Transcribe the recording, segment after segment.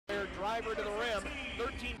driver to the rim.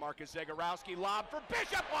 13. Marcus Zagorowski lob for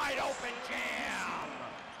Bishop, wide open jam.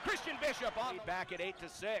 Christian Bishop on back at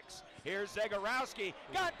 8-6. Here's Zagorowski,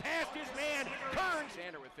 got past his man, Kearns.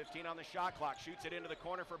 Sander with 15 on the shot clock, shoots it into the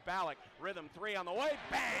corner for Ballack. Rhythm 3 on the way,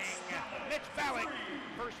 bang! Mitch Ballack,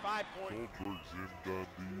 first 5 points. Goldberg's in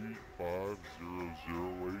Dundee,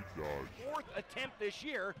 5-0-0-8 Dodge. Fourth attempt this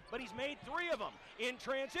year, but he's made 3 of them in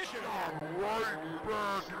transition. Right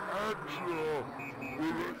back at you.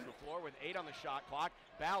 The floor with 8 on the shot clock.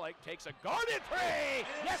 Ballack takes a guarded 3.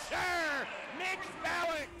 Yes, sir! Mitch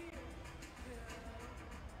Ballack.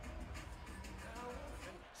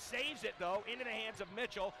 Saves it though into the hands of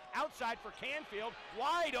Mitchell. Outside for Canfield.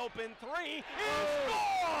 Wide open 3 is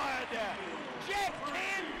good. Jet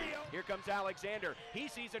Canfield. Here comes Alexander. He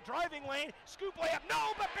sees a driving lane. Scoop layup.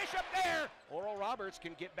 No, but Bishop there. Oral Roberts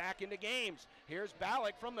can get back into games. Here's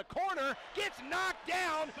Ballack from the corner. Gets knocked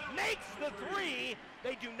down. Makes the 3.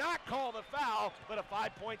 They do not call the foul, but a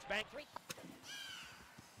 5 points bank 3.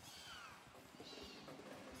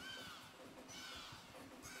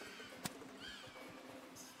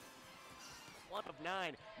 1 of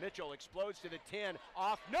 9. Mitchell explodes to the 10.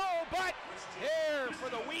 Off. No, but here for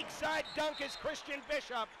the weak side dunk is Christian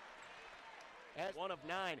Bishop. As 1 of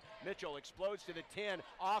 9. Mitchell explodes to the 10.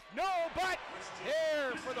 Off. No, but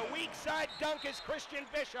here for the weak side dunk is Christian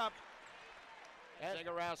Bishop. As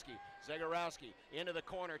Zagorowski into the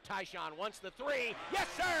corner. Tyshawn wants the 3. Yes,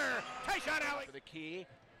 sir! Tyshawn Alex for the key.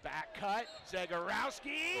 Back cut.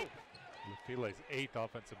 Zagorowski. Lefile's 8th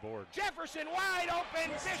offensive board. Jefferson wide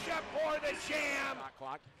open, Bishop for the jam. Shot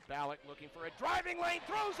clock, Ballack looking for a driving lane,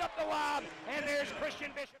 throws up the lob, and there's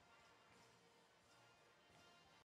Christian Bishop.